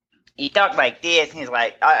 He talked like this, and he's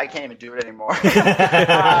like, I can't even do it anymore. He's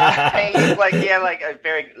like, yeah, like a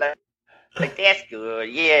very like that's good.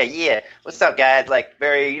 Yeah. What's up, guys? Like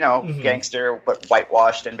very, gangster, but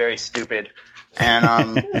whitewashed and very stupid,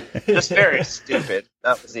 and just very stupid.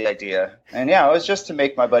 That was the idea. And yeah, it was just to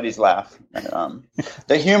make my buddies laugh. And,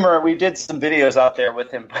 the humor. We did some videos out there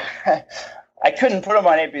with him. I couldn't put them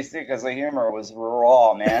on ABC because the humor was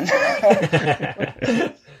raw, man.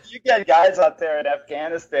 You get guys out there in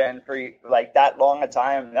Afghanistan for like that long a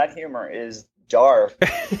time, that humor is jar.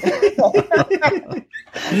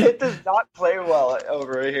 It does not play well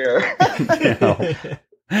over here. No.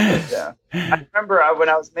 Yeah. I remember when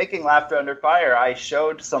I was making Laughter Under Fire, I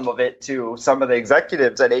showed some of it to some of the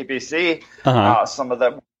executives at ABC, some of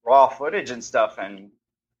the raw footage and stuff, and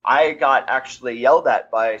I got actually yelled at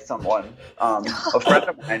by someone, a friend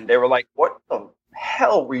of mine. They were like, what the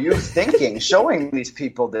hell were you thinking showing these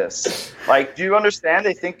people this? Like, do you understand?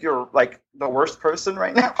 They think you're like the worst person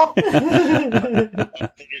right now. It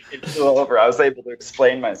flew over. I was able to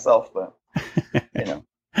explain myself, but it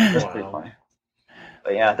was pretty funny.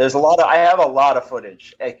 But yeah, I have a lot of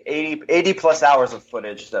footage, like 80 plus hours of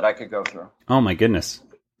footage that I could go through. Oh my goodness.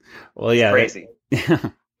 Well, yeah. It's crazy.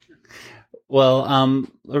 Well,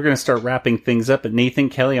 we're going to start wrapping things up. But Nathan,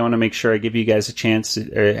 Kelly, I want to make sure I give you guys a chance to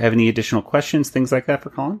have any additional questions, things like that for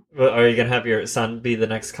Colin. Well, are you going to have your son be the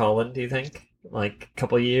next Colin, do you think? Like a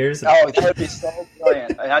couple of years? Oh, that would be so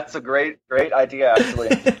brilliant. That's a great idea, actually.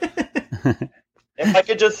 If I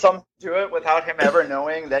could just do it without him ever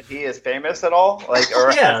knowing that he is famous at all, like,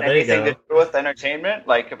 or has anything to do with entertainment,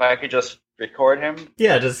 like if I could just record him.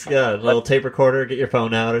 Yeah, just a little tape recorder, get your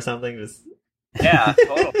phone out or something. Yeah,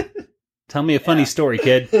 totally. Tell me a funny story,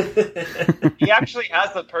 kid. He actually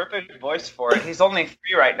has the perfect voice for it. He's only 3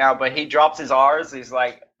 right now, but he drops his R's. He's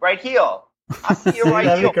like, right heel. I see you right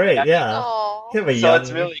heel. That'd be great, yeah. So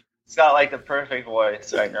it's got like the perfect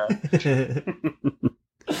voice right now.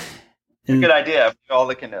 Good idea. We're all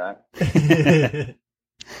looking at that.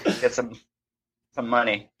 Get some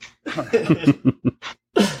money.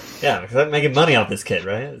 Yeah, because I'm making money off this kid,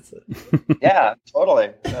 right? Yeah,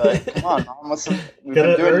 totally. Come on, we've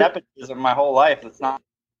been doing nepotism my whole life. Let's not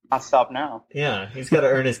stop now. Yeah, he's got to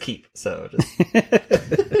earn his keep. So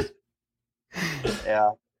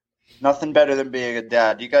yeah, nothing better than being a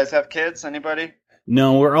dad. Do you guys have kids? Anybody?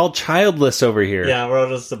 No, we're all childless over here. Yeah, we're all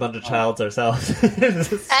just a bunch of childs ourselves.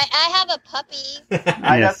 I have a puppy.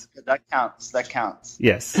 Yes. That counts.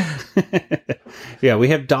 Yes. Yeah, we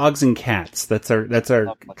have dogs and cats. That's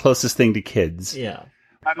our closest thing to kids. Yeah.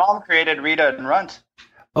 My mom created Rita and Runt.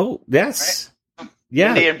 Oh, yes. Right? Yeah.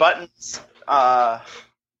 Indian Buttons. All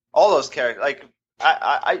those characters. Like,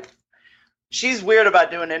 she's weird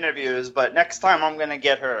about doing interviews, but next time I'm gonna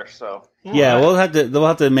get her. So yeah, we'll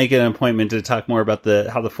have to make an appointment to talk more about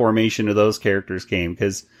how the formation of those characters came,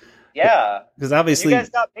 because obviously you guys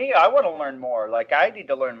got me. I want to learn more. Like, I need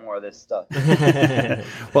to learn more of this stuff.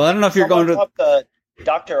 Well, I don't know if you're going to the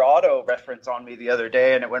Dr. Otto reference on me the other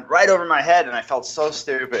day, and it went right over my head, and I felt so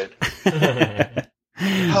stupid.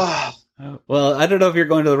 Well, I don't know if you're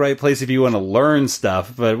going to the right place if you want to learn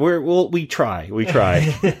stuff, but we try. We're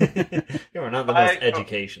not the most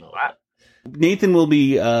educational. Nathan will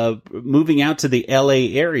be moving out to the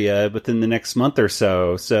LA area within the next month or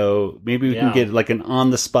so. So maybe we can get like an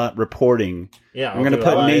on-the-spot reporting. Yeah, we're going to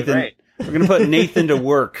put Nathan. Great. We're going to put Nathan to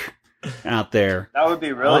work out there. That would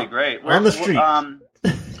be really great. On the street.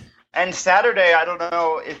 And Saturday, I don't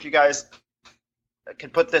know if you guys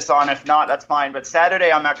could put this on. If not, that's fine. But Saturday,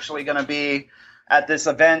 I'm actually going to be at this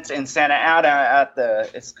event in Santa Ana at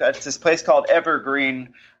it's this place called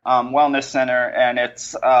Evergreen Wellness Center, and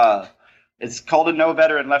it's called a No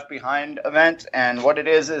Veteran Left Behind event. And what it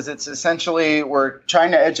is it's essentially we're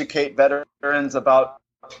trying to educate veterans about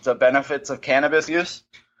the benefits of cannabis use.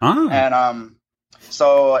 And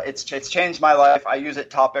so it's changed my life. I use it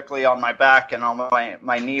topically on my back and on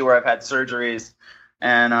my knee where I've had surgeries.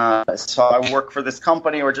 And so I work for this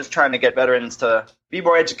company. We're just trying to get veterans to be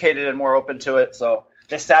more educated and more open to it. So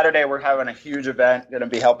this Saturday we're having a huge event. Going to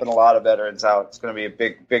be helping a lot of veterans out. It's going to be a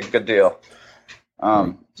big, good deal.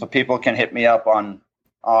 So people can hit me up on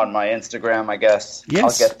my Instagram, I guess.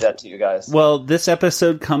 Yes. I'll get that to you guys. Well, this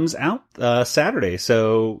episode comes out Saturday.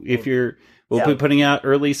 So we'll be putting out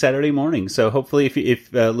early Saturday morning. So hopefully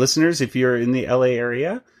if listeners, if you're in the LA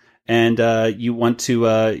area, and you want to,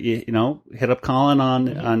 hit up Colin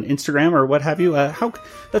on Instagram or what have you,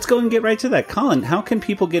 let's go and get right to that. Colin, how can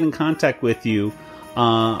people get in contact with you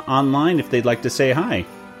online if they'd like to say hi,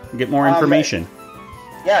 get more information?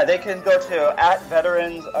 Yeah, they can go to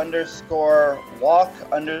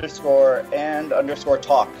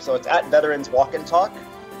 @veterans_walk_and_talk. So it's @veteranswalkandtalk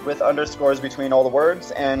with underscores between all the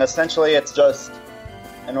words, and essentially it's just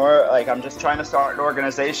I'm just trying to start an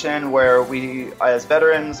organization where we, as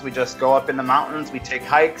veterans, we just go up in the mountains, we take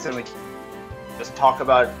hikes, and we just talk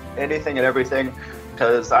about anything and everything,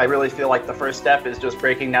 because I really feel like the first step is just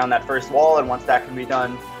breaking down that first wall, and once that can be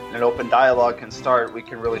done and an open dialogue can start, we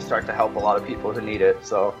can really start to help a lot of people who need it.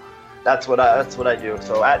 So that's what I do.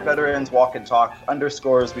 So @veteranswalkandtalk,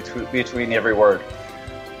 underscores between every word.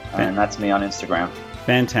 And that's me on Instagram.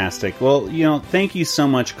 Fantastic. Well, thank you so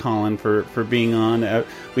much, Colin, for being on.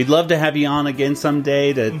 We'd love to have you on again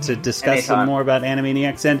someday to discuss some more about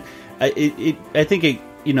Animaniacs. And I think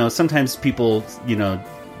sometimes people,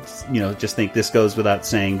 just think this goes without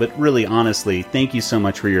saying, but really, honestly, thank you so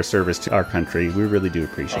much for your service to our country. We really do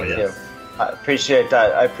appreciate it. Thank you. I appreciate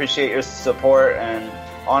that. I appreciate your support, and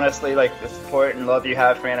honestly, the support and love you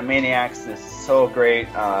have for Animaniacs is so great.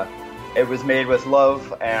 It was made with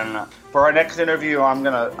love, and for our next interview, I'm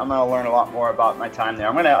gonna learn a lot more about my time there.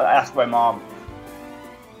 I'm gonna ask my mom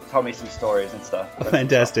to tell me some stories and stuff.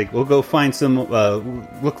 Fantastic. We'll go find some,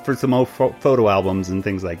 look for some old photo albums and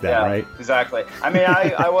things like that, right? Exactly. I mean,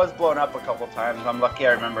 I was blown up a couple times. I'm lucky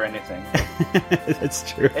I remember anything. That's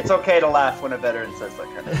true. It's okay to laugh when a veteran says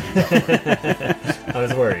that kind of stuff. I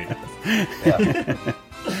was worried. Yeah.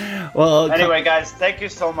 Well, anyway, guys, thank you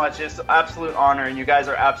so much. It's an absolute honor, and you guys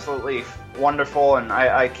are absolutely wonderful, and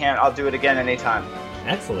I'll do it again anytime.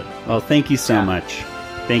 Excellent. Well, thank you so much.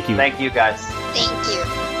 Thank you. Thank you, guys. Thank you.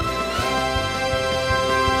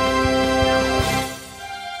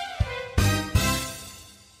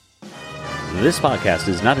 This podcast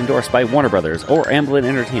is not endorsed by Warner Brothers or Amblin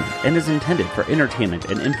Entertainment and is intended for entertainment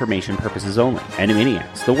and information purposes only.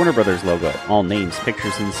 Animaniacs, the Warner Brothers logo, all names,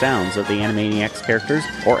 pictures, and sounds of the Animaniacs characters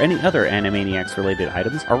or any other Animaniacs-related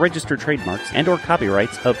items are registered trademarks and or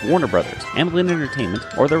copyrights of Warner Brothers, Amblin Entertainment,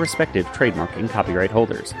 or their respective trademark and copyright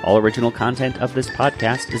holders. All original content of this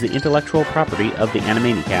podcast is the intellectual property of the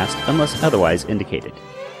Animaniacast unless otherwise indicated.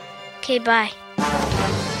 Okay, bye.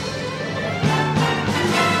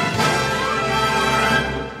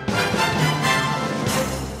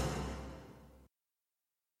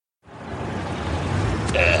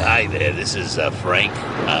 Hi there, this is Frank.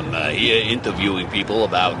 I'm here interviewing people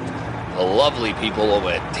about the lovely people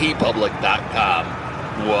over at tpublic.com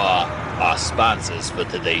who are our sponsors for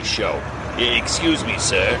today's show. Excuse me,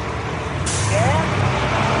 sir.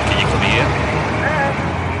 Can you come here?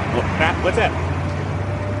 What's that?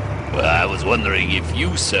 Well, I was wondering if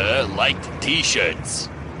you, sir, liked t-shirts.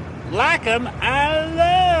 Like them? I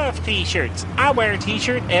love t-shirts. I wear a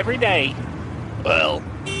t-shirt every day. Well,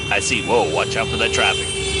 I see. Whoa, watch out for the traffic.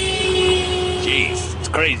 Jeez, it's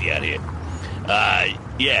crazy out here.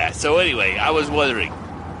 Yeah, so anyway, I was wondering,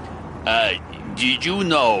 did you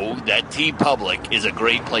know that TeePublic is a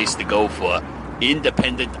great place to go for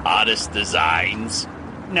independent artist designs?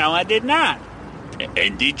 No, I did not.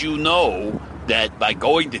 And did you know that by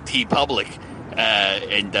going to TeePublic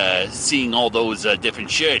and seeing all those different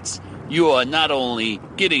shirts, you are not only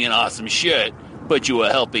getting an awesome shirt, but you are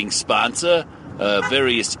helping sponsor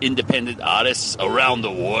various independent artists around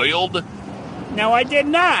the world? No, I did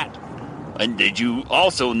not. And did you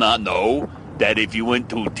also not know that if you went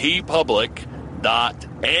to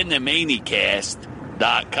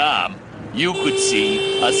teepublic.animaniacast.com, you could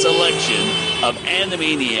see a selection of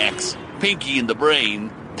Animaniacs, Pinky and the Brain,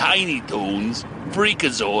 Tiny Toons,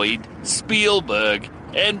 Freakazoid, Spielberg,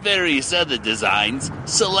 and various other designs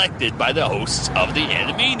selected by the hosts of the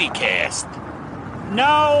Animaniacast?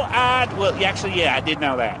 No, well, actually, yeah, I did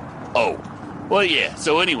know that. Oh, well, yeah,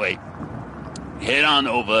 so anyway, head on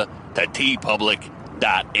over to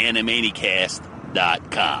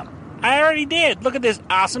teepublic.animaniacast.com. I already did. Look at this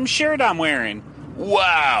awesome shirt I'm wearing.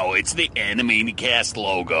 Wow, it's the Animaniacast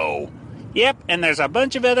logo. Yep, and there's a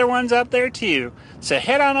bunch of other ones up there, too. So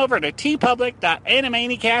head on over to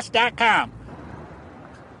teepublic.animaniacast.com.